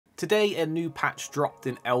Today, a new patch dropped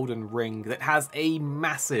in Elden Ring that has a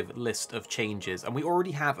massive list of changes, and we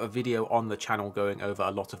already have a video on the channel going over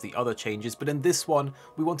a lot of the other changes, but in this one,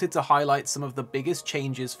 we wanted to highlight some of the biggest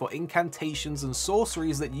changes for incantations and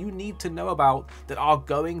sorceries that you need to know about that are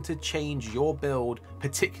going to change your build,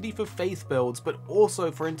 particularly for faith builds, but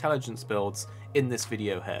also for intelligence builds in this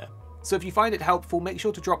video here. So if you find it helpful, make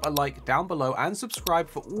sure to drop a like down below and subscribe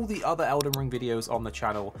for all the other Elden Ring videos on the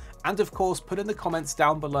channel. And of course, put in the comments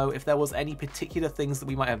down below if there was any particular things that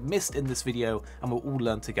we might have missed in this video, and we'll all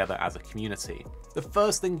learn together as a community. The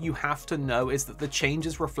first thing you have to know is that the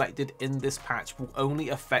changes reflected in this patch will only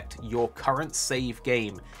affect your current save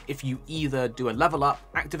game if you either do a level up,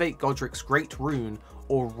 activate Godrick's Great Rune,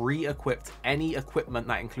 or re-equipped any equipment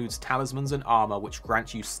that includes talismans and armor which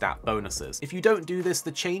grant you stat bonuses. If you don't do this,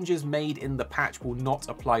 the changes made in the patch will not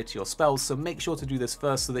apply to your spells, so make sure to do this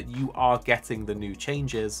first so that you are getting the new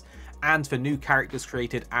changes. And for new characters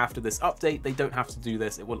created after this update, they don't have to do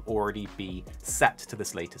this, it will already be set to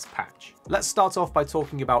this latest patch. Let's start off by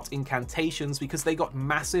talking about incantations, because they got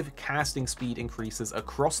massive casting speed increases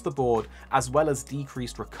across the board, as well as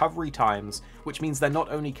decreased recovery times, which means they're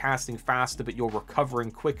not only casting faster, but you're recovering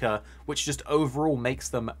quicker, which just overall makes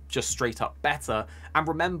them just straight up better. And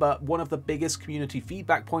remember, one of the biggest community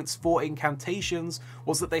feedback points for incantations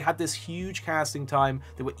was that they had this huge casting time,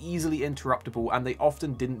 they were easily interruptible, and they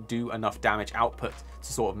often didn't do enough damage output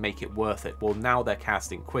to sort of make it worth it. Well, now they're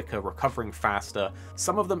casting quicker, recovering faster.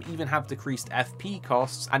 Some of them even have decreased FP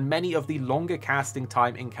costs, and many of the longer casting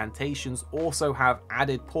time incantations also have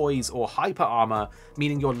added poise or hyper armor,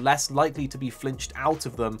 meaning you're less likely to be flinched out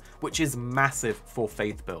of them, which is massive for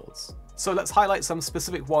faith builds. So let's highlight some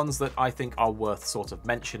specific ones that I think are worth sort of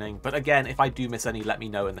mentioning, but again, if I do miss any, let me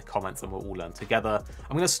know in the comments and we'll all learn together.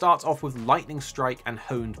 I'm going to start off with Lightning Strike and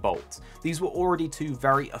Honed Bolt. These were already two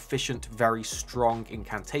very efficient, very strong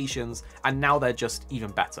incantations, and now they're just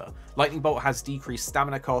even better. Lightning Bolt has decreased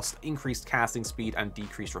stamina cost, increased casting speed, and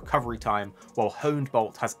decreased recovery time, while Honed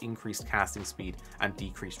Bolt has increased casting speed and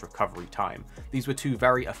decreased recovery time. These were two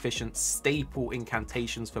very efficient, staple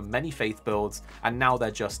incantations for many faith builds, and now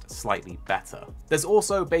they're just slightly better. There's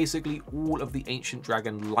also basically all of the Ancient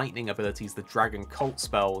Dragon lightning abilities, the Dragon Cult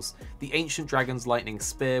spells. The Ancient Dragon's Lightning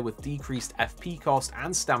Spear with decreased FP cost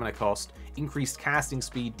and stamina cost, increased casting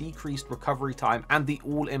speed, decreased recovery time, and the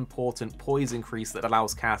all-important poise increase that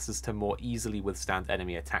allows casters to more easily withstand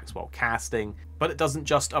enemy attacks while casting. But it doesn't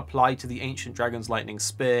just apply to the Ancient Dragon's Lightning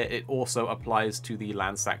Spear, it also applies to the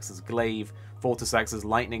Lansax's Glaive, Fortisax's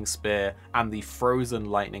Lightning Spear, and the Frozen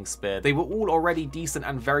Lightning Spear. They were all already decent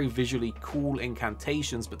and very visually cool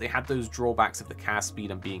incantations, but they had those drawbacks of the cast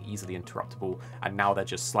speed and being easily interruptible, and now they're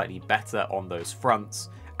just slightly better on those fronts.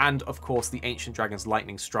 And of course, the Ancient Dragon's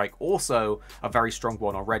Lightning Strike, also a very strong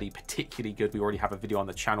one already, particularly good. We already have a video on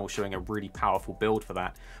the channel showing a really powerful build for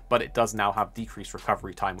that, but it does now have decreased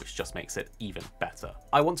recovery time, which just makes it even better.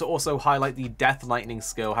 I want to also highlight the Death Lightning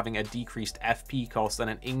skill having a decreased FP cost and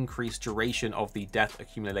an increased duration of the Death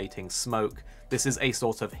Accumulating Smoke. This is a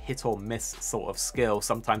sort of hit or miss sort of skill.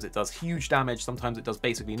 Sometimes it does huge damage, sometimes it does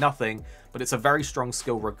basically nothing, but it's a very strong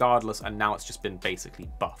skill regardless, and now it's just been basically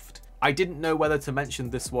buffed. I didn't know whether to mention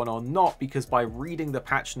this one or not, because by reading the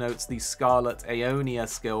patch notes, the Scarlet Aeonia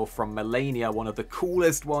skill from Melania, one of the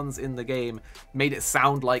coolest ones in the game, made it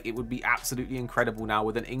sound like it would be absolutely incredible now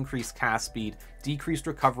with an increased cast speed, decreased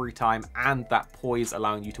recovery time, and that poise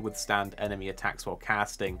allowing you to withstand enemy attacks while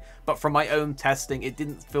casting. But from my own testing, it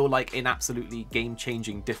didn't feel like an absolutely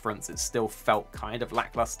game-changing difference. It still felt kind of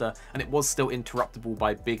lackluster, and it was still interruptible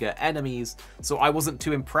by bigger enemies, so I wasn't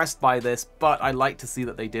too impressed by this, but I like to see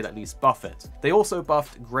that they did at least buff it. They also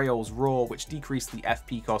buffed Grail's Roar, which decreased the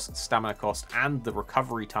FP cost, stamina cost, and the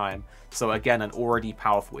recovery time, so again, an already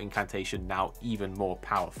powerful incantation now even more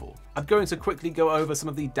powerful. I'm going to quickly go over some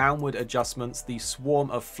of the downward adjustments. The Swarm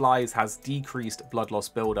of Flies has decreased blood loss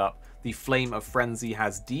buildup, the Flame of Frenzy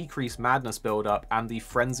has decreased madness buildup, and the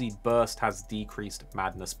Frenzied Burst has decreased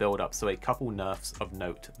madness buildup, so a couple nerfs of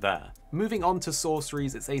note there. Moving on to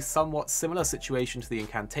sorceries, it's a somewhat similar situation to the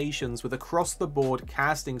incantations, with across the board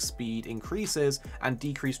casting speed increases and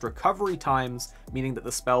decreased recovery times, meaning that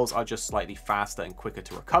the spells are just slightly faster and quicker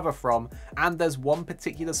to recover from. And there's one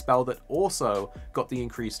particular spell that also got the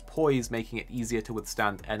increased poise, making it easier to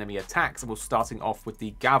withstand enemy attacks, and we're starting off with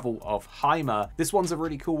the Gavel of Hymer. This one's a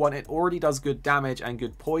really cool one. It already does good damage and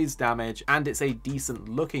good poise damage, and it's a decent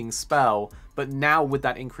looking spell, but now with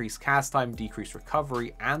that increased cast time, decreased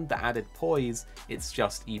recovery, and the added poise, it's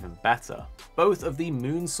just even better. Both of the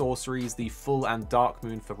moon sorceries, the full and dark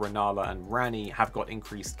moon for Renala and Rani, have got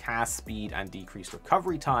increased cast speed and decreased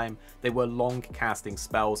recovery time. They were long casting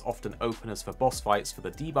spells, often openers for boss fights for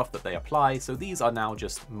the debuff that they apply, so these are now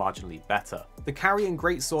just marginally better. The Carrion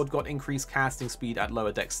Greatsword got increased casting speed at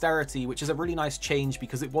lower dexterity, which is a really nice change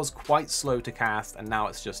because it was quite slow to cast and now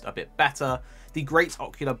it's just a bit better. The Great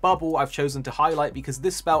Ocular Bubble I've chosen to highlight because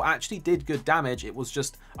this spell actually did good damage. It was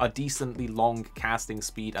just a decently long casting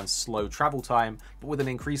speed and slow travel time, but with an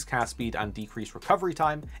increased cast speed and decreased recovery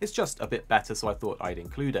time, it's just a bit better, so I thought I'd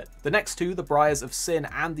include it. The next two, the Briars of Sin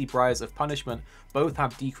and the Briars of Punishment, both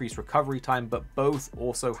have decreased recovery time, but both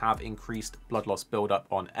also have increased blood loss buildup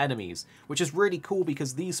on enemies, which is really cool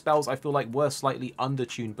because these spells I feel like were slightly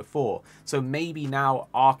undertuned before. So maybe now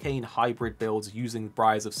arcane hybrid builds using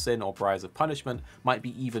Briars of Sin or Briars of Punishment might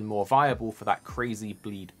be even more viable for that crazy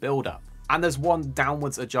bleed buildup. And there's one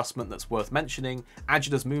downwards adjustment that's worth mentioning.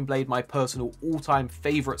 Agita's Moonblade, my personal all-time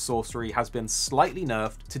favourite sorcery, has been slightly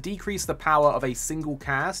nerfed to decrease the power of a single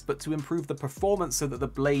cast, but to improve the performance so that the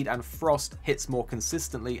blade and frost hits more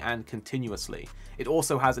consistently and continuously. It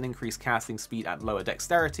also has an increased casting speed at lower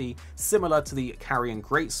dexterity, similar to the Carrion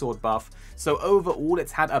Greatsword buff, so overall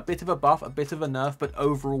it's had a bit of a buff, a bit of a nerf, but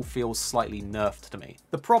overall feels slightly nerfed to me.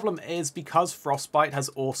 The problem is, because Frostbite has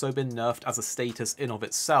also been nerfed as a status in of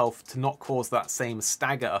itself to not cause that same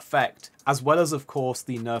stagger effect, as well as of course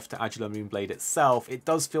the nerf to Agita Moonblade itself, it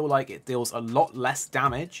does feel like it deals a lot less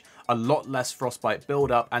damage, a lot less frostbite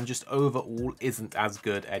buildup, and just overall isn't as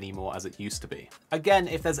good anymore as it used to be. Again,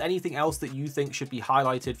 if there's anything else that you think should be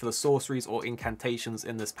highlighted for the sorceries or incantations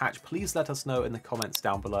in this patch, please let us know in the comments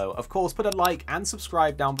down below. Of course, put a like and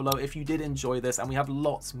subscribe down below if you did enjoy this, and we have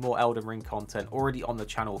lots more Elden Ring content already on the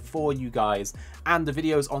channel for you guys, and the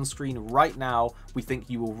videos on screen right now we think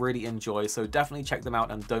you will really enjoy, so definitely check them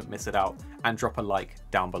out and don't miss it out, and drop a like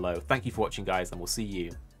down below. Thank you for watching guys, and we'll see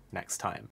you next time.